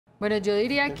Bueno, yo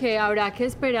diría que habrá que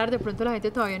esperar, de pronto la gente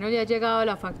todavía no le ha llegado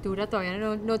la factura, todavía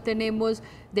no tenemos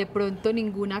de pronto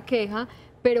ninguna queja,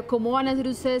 pero ¿cómo van a hacer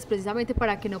ustedes precisamente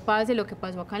para que no pase lo que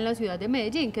pasó acá en la ciudad de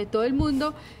Medellín? Que todo el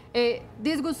mundo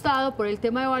disgustado por el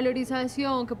tema de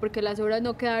valorización, que porque las obras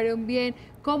no quedaron bien.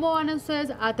 ¿Cómo van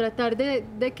ustedes a tratar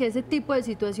de que ese tipo de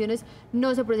situaciones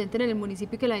no se presenten en el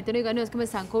municipio y que la gente no diga, no, es que me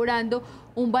están cobrando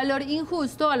un valor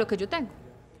injusto a lo que yo tengo?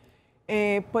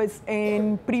 Pues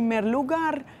en primer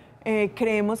lugar,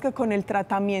 creemos que con el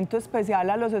tratamiento especial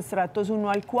a los estratos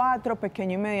 1 al 4,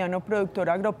 pequeño y mediano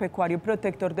productor agropecuario y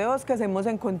protector de bosques, hemos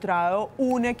encontrado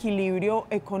un equilibrio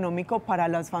económico para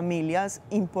las familias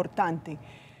importante.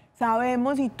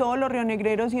 Sabemos, y todos los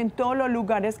rionegreros y en todos los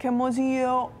lugares que hemos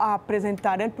ido a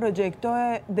presentar el proyecto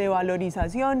de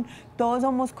valorización, todos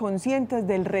somos conscientes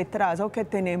del retraso que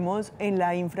tenemos en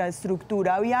la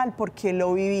infraestructura vial porque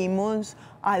lo vivimos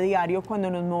a diario cuando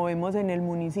nos movemos en el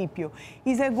municipio.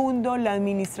 Y segundo, la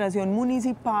administración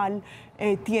municipal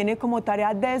tiene como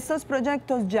tarea de estos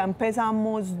proyectos, ya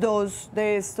empezamos 2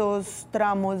 de estos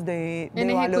tramos de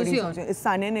valorización.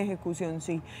 Están en ejecución,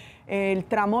 sí. El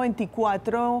tramo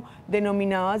 24,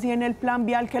 denominado así en el plan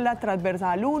vial, que es la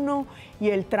transversal 1,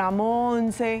 y el tramo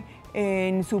 11,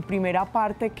 en su primera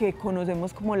parte, que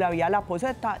conocemos como la vía La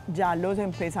Poseta, ya los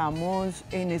empezamos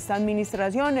en esta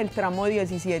administración. El tramo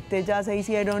 17 ya se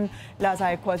hicieron las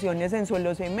adecuaciones en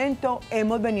suelo cemento.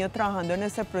 Hemos venido trabajando en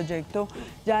este proyecto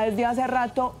ya desde hace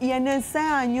rato y en este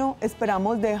año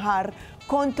esperamos dejar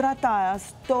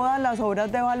contratadas todas las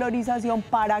obras de valorización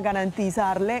para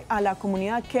garantizarle a la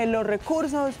comunidad que los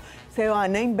recursos se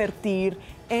van a invertir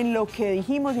en lo que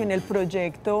dijimos y en el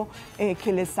proyecto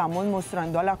que le estamos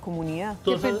mostrando a la comunidad.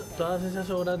 Todas esas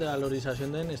obras de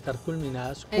valorización deben estar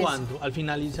culminadas ¿cuándo? ¿Al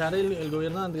finalizar el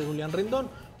gobierno de Andrés Julián Rendón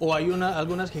o hay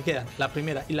algunas que quedan? La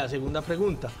primera. Y la segunda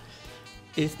pregunta,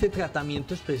 ¿este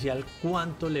tratamiento especial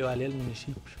cuánto le vale al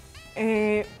municipio?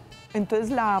 Entonces,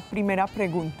 la primera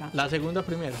pregunta. La segunda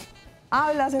primero.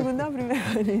 La segunda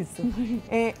primero, listo.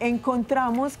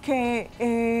 Encontramos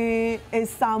que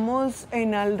estamos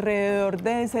en alrededor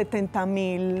de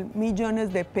 70.000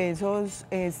 millones de pesos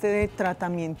de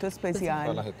tratamiento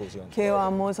especial que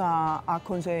vamos a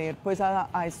conceder pues, a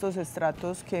estos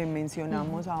estratos que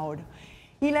mencionamos ahora.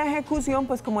 Y la ejecución,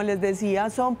 pues como les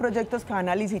decía, son proyectos que van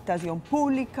a licitación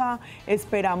pública.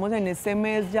 Esperamos en este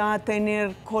mes ya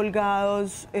tener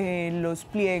colgados los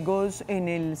pliegos en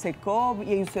el SECOV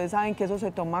y ustedes saben que eso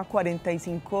se toma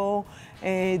 45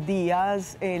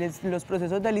 días, los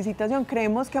procesos de licitación.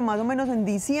 Creemos que más o menos en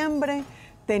diciembre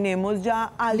tenemos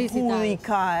ya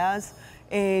adjudicadas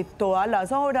todas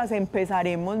las obras.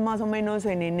 Empezaremos más o menos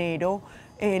en enero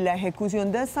la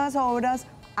ejecución de estas obras.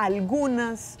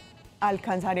 Algunas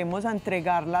alcanzaremos a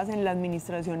entregarlas en la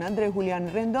administración Andrés Julián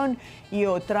Rendón y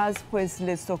otras pues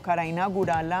les tocará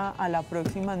inaugurarla a la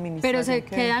próxima administración. Pero se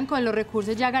quedan con los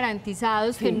recursos ya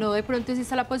garantizados, sí. Que no de pronto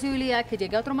exista la posibilidad de que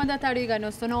llegue otro mandatario y diga, no,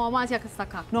 esto no va más y acá está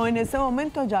acá. No, en este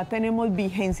momento ya tenemos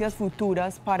vigencias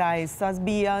futuras para estas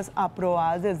vías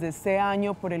aprobadas desde este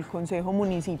año por el Consejo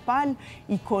Municipal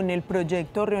y con el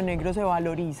proyecto Rionegro se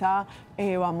valoriza,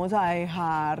 vamos a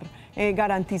dejar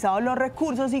garantizados los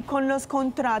recursos y con los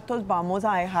contratos vamos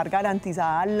a dejar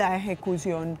garantizada la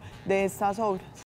ejecución de estas obras.